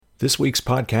This week's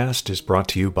podcast is brought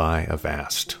to you by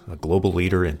Avast, a global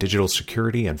leader in digital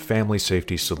security and family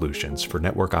safety solutions for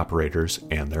network operators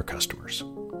and their customers.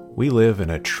 We live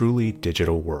in a truly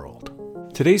digital world.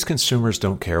 Today's consumers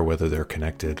don't care whether they're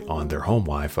connected on their home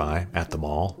Wi-Fi, at the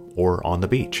mall, or on the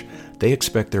beach. They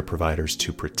expect their providers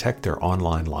to protect their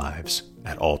online lives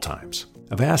at all times.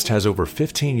 Avast has over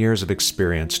 15 years of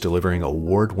experience delivering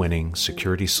award-winning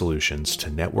security solutions to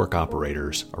network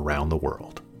operators around the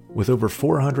world. With over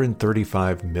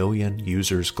 435 million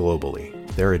users globally,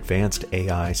 their advanced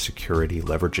AI security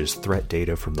leverages threat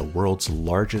data from the world's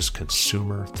largest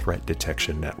consumer threat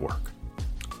detection network.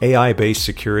 AI-based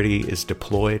security is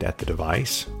deployed at the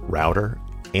device, router,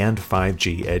 and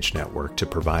 5G edge network to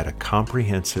provide a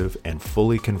comprehensive and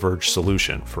fully converged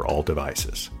solution for all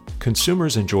devices.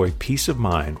 Consumers enjoy peace of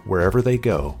mind wherever they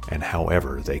go and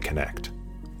however they connect.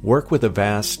 Work with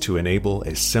Avast to enable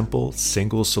a simple,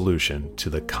 single solution to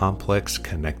the complex,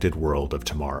 connected world of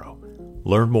tomorrow.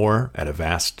 Learn more at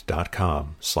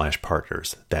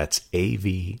avast.com/partners. That's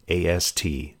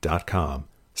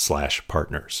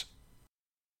avast.com/partners.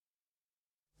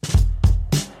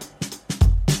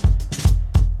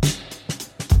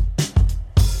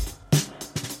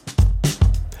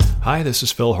 Hi, this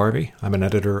is Phil Harvey. I'm an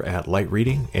editor at Light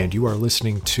Reading, and you are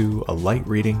listening to a Light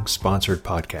Reading sponsored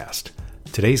podcast.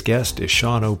 Today's guest is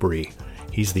Sean O'Bree.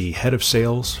 He's the head of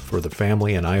sales for the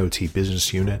Family and IoT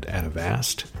business unit at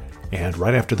Avast. And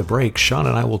right after the break, Sean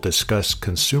and I will discuss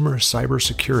consumer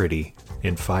cybersecurity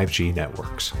in 5G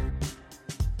networks.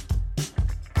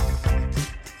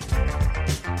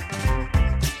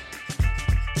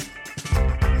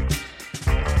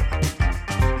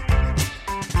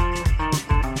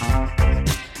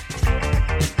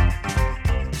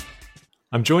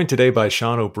 I'm joined today by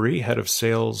Sean O'Bree, head of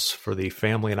sales for the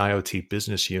Family and IoT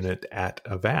business unit at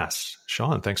Avast.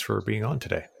 Sean, thanks for being on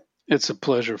today. It's a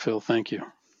pleasure, Phil. Thank you.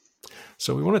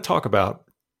 So we want to talk about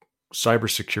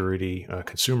cybersecurity,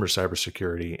 consumer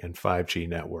cybersecurity and 5G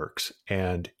networks.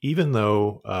 And even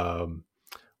though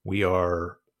we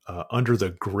are under the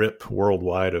grip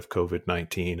worldwide of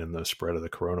COVID-19 and the spread of the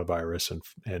coronavirus,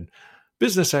 and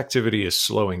business activity is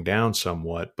slowing down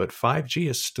somewhat, but 5G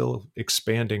is still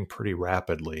expanding pretty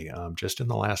rapidly. Just in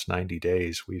the last 90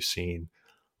 days, we've seen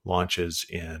launches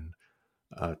in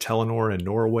Telenor in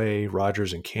Norway,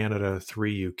 Rogers in Canada,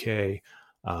 Three UK,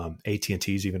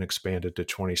 AT&T's even expanded to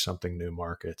 20-something new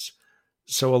markets.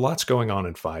 So a lot's going on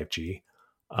in 5G,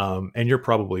 and you're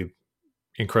probably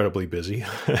incredibly busy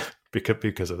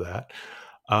because of that.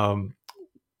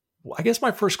 I guess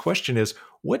my first question is,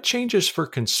 what changes for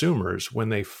consumers when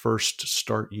they first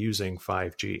start using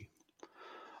 5G?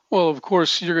 Well, of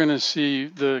course, you're going to see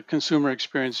the consumer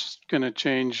experience going to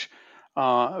change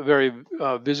very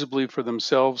visibly for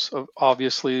themselves.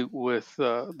 Obviously, with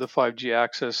the 5G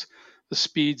access, the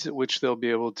speeds at which they'll be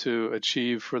able to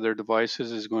achieve for their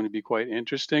devices is going to be quite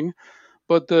interesting.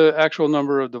 But the actual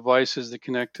number of devices that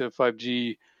connect to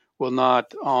 5G will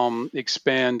not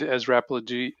expand as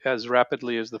rapidly as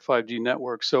the 5G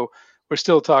network. So we're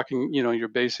still talking, your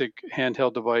basic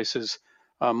handheld devices,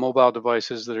 mobile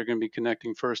devices that are going to be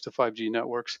connecting first to 5G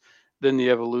networks. Then the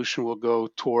evolution will go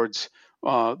towards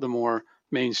the more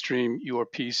mainstream, your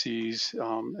PCs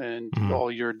and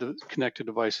all your connected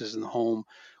devices in the home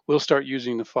will start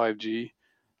using the 5G.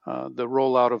 The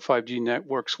rollout of 5G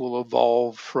networks will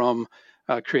evolve from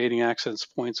creating access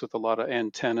points with a lot of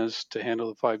antennas to handle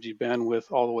the 5G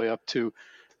bandwidth all the way up to,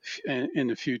 in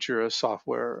the future, a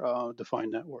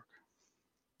software-defined network.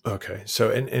 Okay.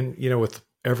 So, and with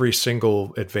every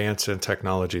single advance in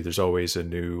technology, there's always a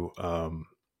new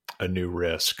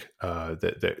risk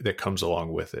that comes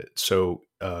along with it. So,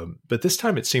 but this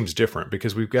time it seems different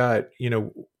because we've got,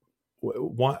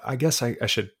 I guess I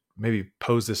should maybe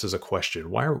pose this as a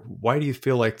question. Why do you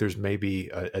feel like there's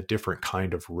maybe a different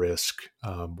kind of risk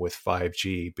with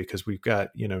 5G? Because we've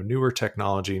got, newer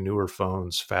technology, newer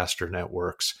phones, faster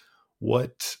networks.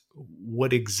 What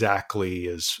exactly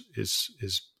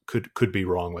could be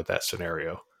wrong with that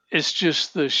scenario? It's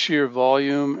just the sheer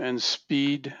volume and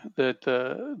speed that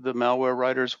the malware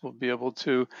writers will be able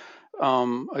to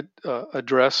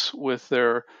address with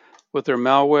their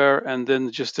malware, and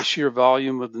then just the sheer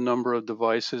volume of the number of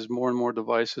devices, more and more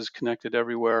devices connected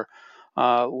everywhere,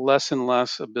 less and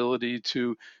less ability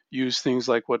to use things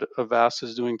like what Avast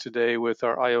is doing today with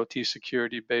our IoT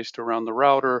security based around the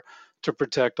router to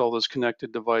protect all those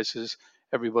connected devices.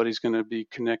 Everybody's going to be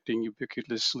connecting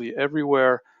ubiquitously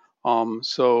everywhere.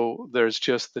 So there's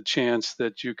just the chance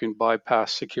that you can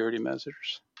bypass security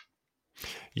measures.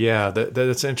 Yeah,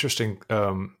 that's an interesting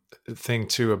thing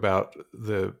too about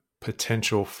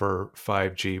potential for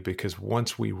 5G? Because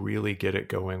once we really get it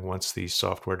going, once these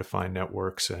software defined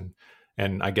networks and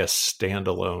I guess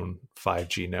standalone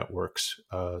 5G networks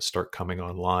start coming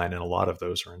online, and a lot of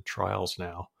those are in trials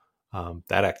now,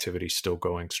 that activity is still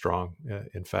going strong.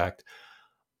 In fact,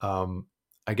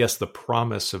 I guess the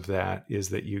promise of that is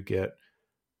that you get,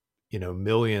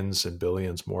 millions and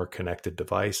billions more connected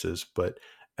devices. But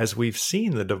as we've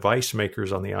seen, the device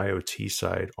makers on the IoT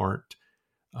side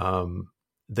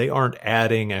they aren't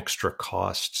adding extra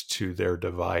costs to their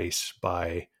device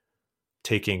by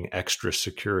taking extra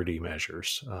security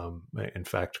measures. In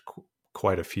fact,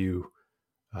 quite a few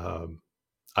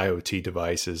IoT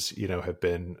devices, have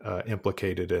been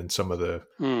implicated in some of the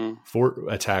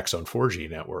attacks on 4G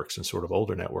networks and sort of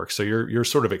older networks. So you're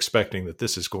sort of expecting that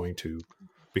this is going to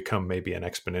become maybe an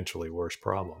exponentially worse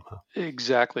problem, huh?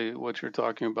 Exactly what you're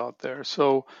talking about there.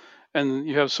 So, and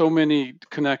you have so many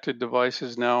connected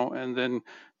devices now, and then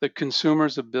the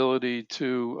consumer's ability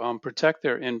to protect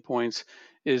their endpoints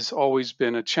is always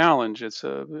been a challenge. It's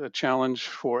a challenge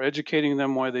for educating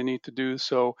them why they need to do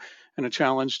so, and a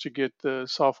challenge to get the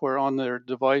software on their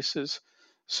devices.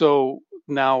 So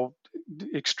now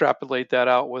extrapolate that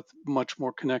out with much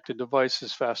more connected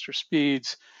devices, faster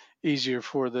speeds, easier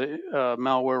for the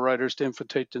malware writers to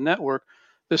infiltrate the network.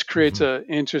 This creates Mm-hmm. an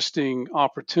interesting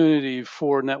opportunity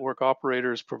for network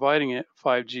operators providing it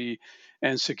 5G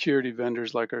and security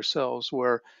vendors like ourselves,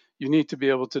 where you need to be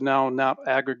able to now not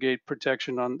aggregate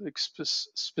protection on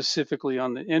specifically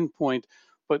on the endpoint,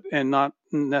 but and not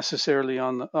necessarily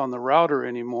on the router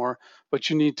anymore. But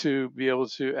you need to be able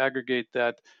to aggregate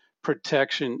that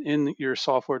protection in your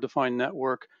software defined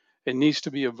network. It needs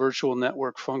to be a virtual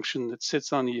network function that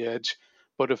sits on the edge.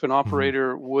 But if an Mm-hmm.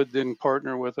 operator would then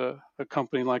partner with a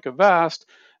company like Avast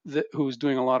who's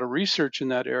doing a lot of research in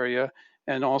that area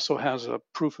and also has a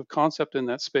proof of concept in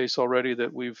that space already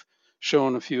that we've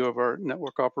shown a few of our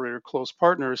network operator close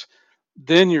partners,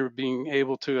 then you're being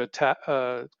able to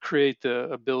create the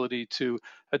ability to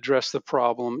address the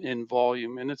problem in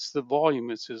volume. And it's the volume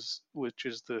which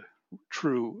is the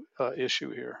true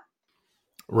issue here.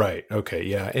 Right. Okay.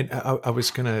 Yeah. And I was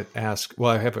going to ask.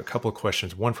 Well, I have a couple of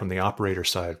questions. One from the operator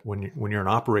side. When you're an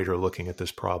operator looking at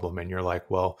this problem, and you're like,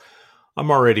 "Well,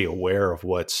 I'm already aware of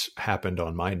what's happened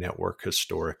on my network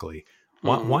historically.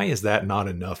 Why Mhm. is that not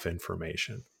enough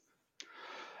information?"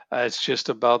 It's just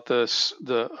about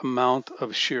the amount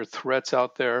of sheer threats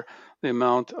out there, the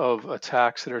amount of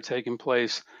attacks that are taking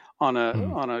place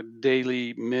Mm, on a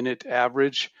daily minute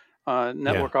average. yeah.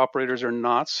 Network operators are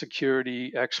not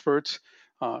security experts.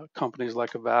 Companies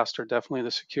like Avast are definitely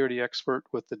the security expert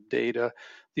with the data,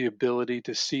 the ability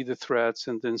to see the threats,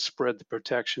 and then spread the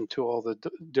protection to all the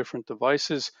different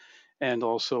devices, and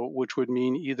also which would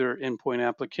mean either endpoint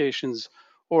applications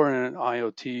or in an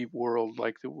IoT world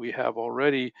like that we have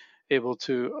already, able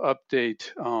to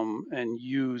update and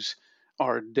use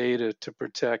our data to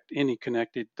protect any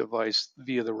connected device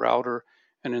via the router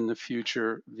and in the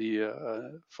future via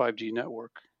a 5G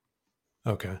network.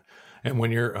 Okay. And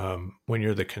when you're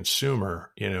the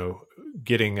consumer,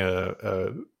 getting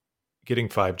a getting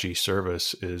 5G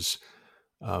service is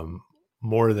um,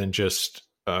 more than just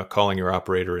calling your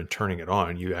operator and turning it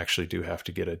on. You actually do have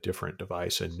to get a different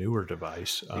device, a newer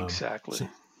device. Exactly.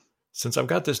 Since I've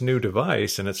got this new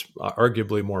device and it's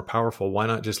arguably more powerful, why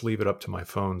not just leave it up to my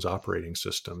phone's operating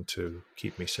system to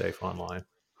keep me safe online?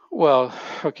 Well,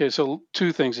 okay, so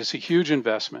two things. It's a huge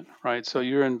investment, right? So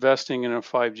you're investing in a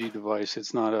 5G device.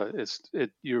 It's not a, it's,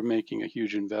 it, you're making a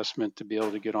huge investment to be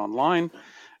able to get online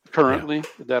Yeah. currently.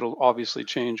 That'll obviously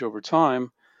change over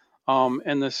time.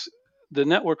 And the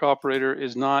network operator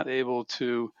is not able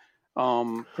to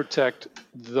protect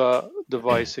the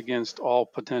device against all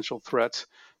potential threats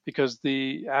because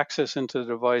the access into the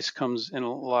device comes in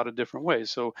a lot of different ways.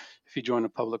 So if you join a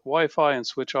public Wi-Fi and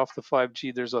switch off the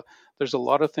 5G, there's a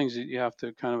lot of things that you have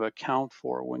to kind of account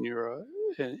for when you're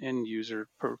an end user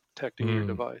protecting your Mm,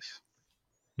 device.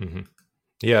 hmm.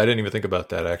 Yeah, I didn't even think about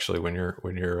that actually. When you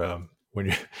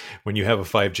when you have a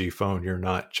 5G phone, you're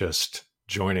not just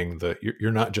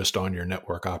you're not just on your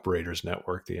network operator's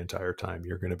network the entire time.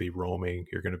 You're going to be roaming.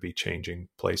 You're going to be changing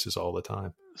places all the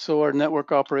time. So our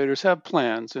network operators have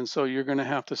plans, and so you're going to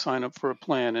have to sign up for a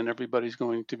plan, and everybody's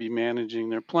going to be managing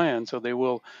their plan. So they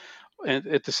will, and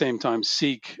at the same time,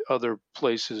 seek other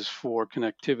places for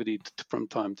connectivity from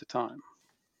time to time.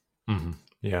 Hmm.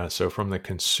 Yeah. So from the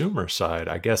consumer side,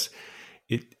 I guess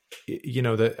it,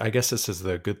 that I guess this is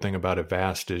the good thing about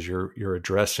Avast is you're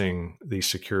addressing these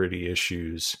security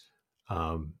issues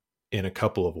um, in a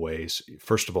couple of ways.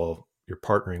 First of all, you're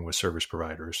partnering with service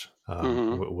providers.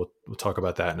 Hmm. We'll talk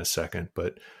about that in a second,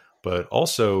 but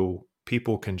also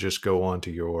people can just go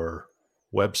onto your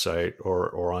website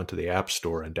or onto the App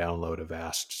Store and download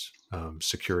Avast's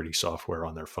security software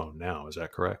on their phone now. Is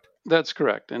that correct? That's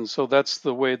correct. And so that's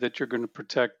the way that you're going to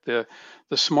protect the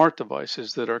smart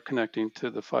devices that are connecting to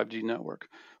the 5G network.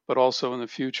 But also in the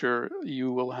future,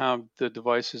 you will have the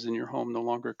devices in your home no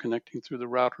longer connecting through the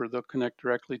router. They'll connect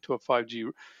directly to a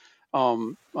 5G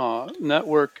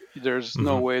network. There's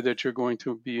no Mm-hmm. way that you're going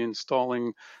to be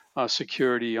installing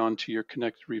security onto your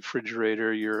connected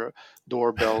refrigerator, your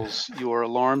doorbells, your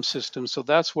alarm system. So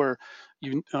that's where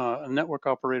a network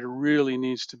operator really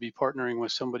needs to be partnering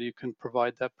with somebody who can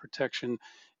provide that protection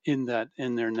in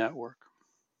their network.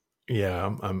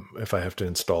 Yeah, if I have to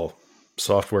install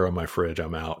software on my fridge,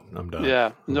 I'm out. I'm done.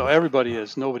 Yeah, no, everybody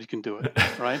is. Nobody can do it,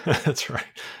 right? That's right.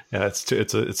 Yeah,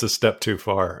 it's a step too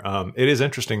far. It is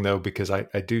interesting though, because I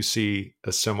do see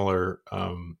a similar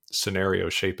scenario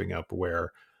shaping up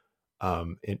where,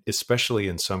 especially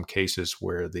in some cases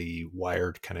where the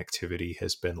wired connectivity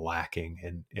has been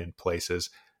lacking in places,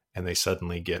 and they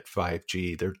suddenly get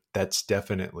 5G. That's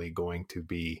definitely going to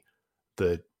be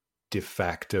the de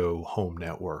facto home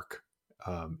network.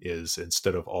 Is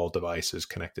instead of all devices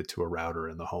connected to a router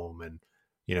in the home and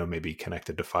maybe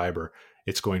connected to fiber,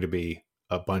 it's going to be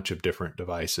a bunch of different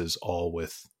devices all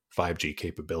with 5G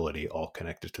capability, all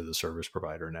connected to the service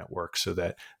provider network. So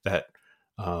that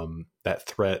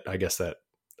threat, I guess that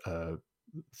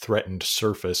threatened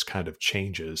surface kind of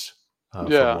changes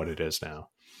from Yeah, what it is now.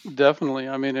 definitely.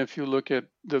 I mean, if you look at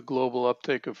the global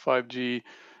uptake of 5G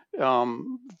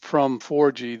from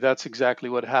 4G, that's exactly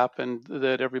what happened.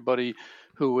 That everybody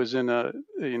who was in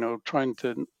trying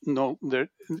to know that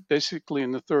basically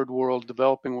in the third world,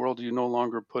 developing world, you no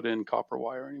longer put in copper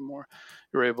wire anymore.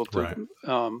 You're able to Right.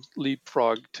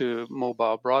 leapfrog to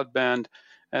mobile broadband,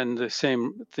 and the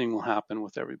same thing will happen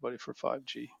with everybody for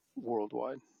 5G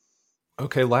worldwide.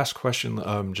 Okay, last question.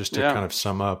 Just to Yeah. kind of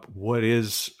sum up, what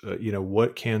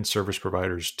can service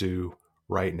providers do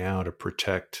right now to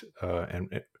protect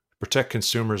and protect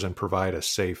consumers and provide a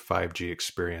safe 5G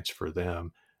experience for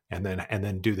them? And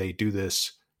then do they do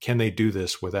this? Can they do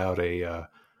this without a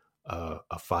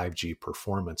 5G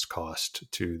performance cost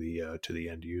to the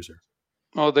end user?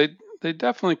 Oh, they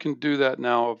definitely can do that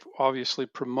now. Obviously,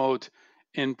 promote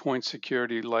endpoint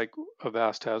security like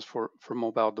Avast has for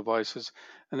mobile devices,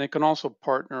 and they can also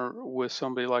partner with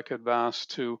somebody like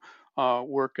Avast to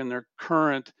work in their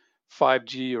current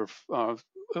 5G or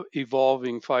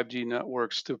evolving 5G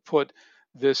networks to put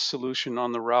this solution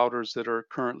on the routers that are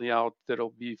currently out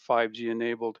that'll be 5G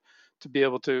enabled to be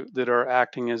able to that are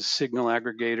acting as signal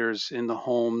aggregators in the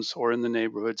homes or in the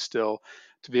neighborhood still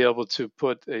to be able to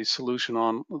put a solution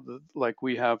on like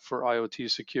we have for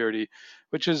IoT security,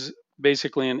 which is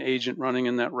basically an agent running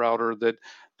in that router that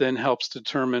then helps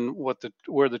determine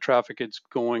where the traffic is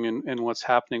going and what's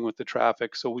happening with the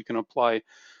traffic, so we can apply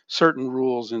certain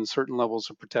rules and certain levels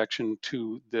of protection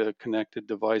to the connected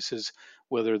devices,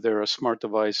 whether they're a smart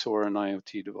device or an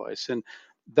IoT device. And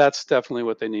that's definitely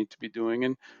what they need to be doing.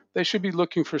 And they should be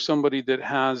looking for somebody that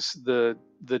has the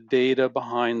data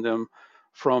behind them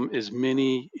from as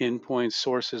many endpoint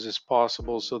sources as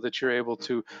possible so that you're able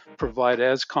to provide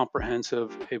as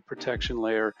comprehensive a protection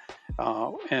layer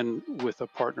and with a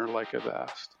partner like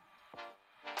Avast.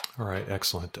 All right,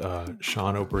 excellent.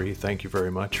 Sean O'Brien, thank you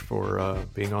very much for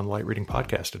being on the Light Reading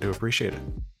Podcast. I do appreciate it.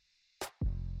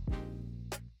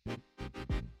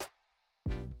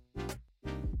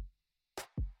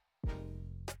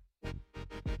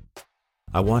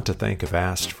 I want to thank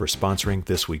Avast for sponsoring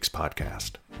this week's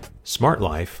podcast. Smart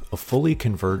Life, a fully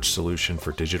converged solution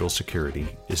for digital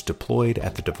security, is deployed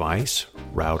at the device,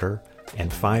 router,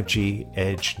 and 5G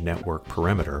edge network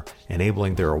perimeter,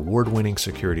 enabling their award-winning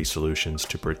security solutions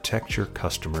to protect your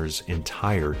customers'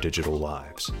 entire digital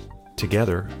lives.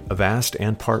 Together, Avast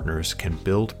and partners can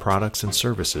build products and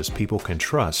services people can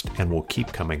trust and will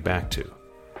keep coming back to.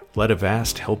 Let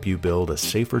Avast help you build a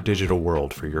safer digital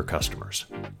world for your customers.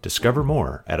 Discover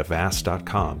more at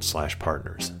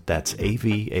avast.com/partners. That's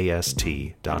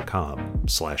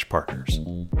avast.com/partners.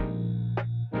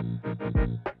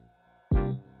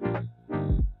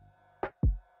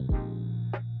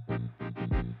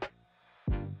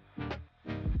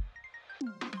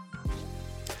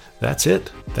 That's it.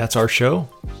 That's our show.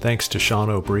 Thanks to Sean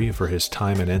O'Brien for his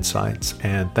time and insights,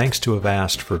 and thanks to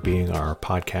Avast for being our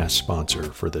podcast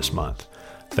sponsor for this month.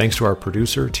 Thanks to our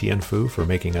producer, Tien Fu, for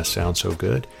making us sound so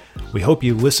good. We hope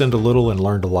you listened a little and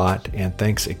learned a lot, and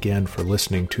thanks again for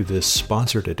listening to this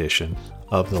sponsored edition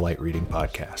of the Light Reading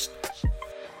Podcast.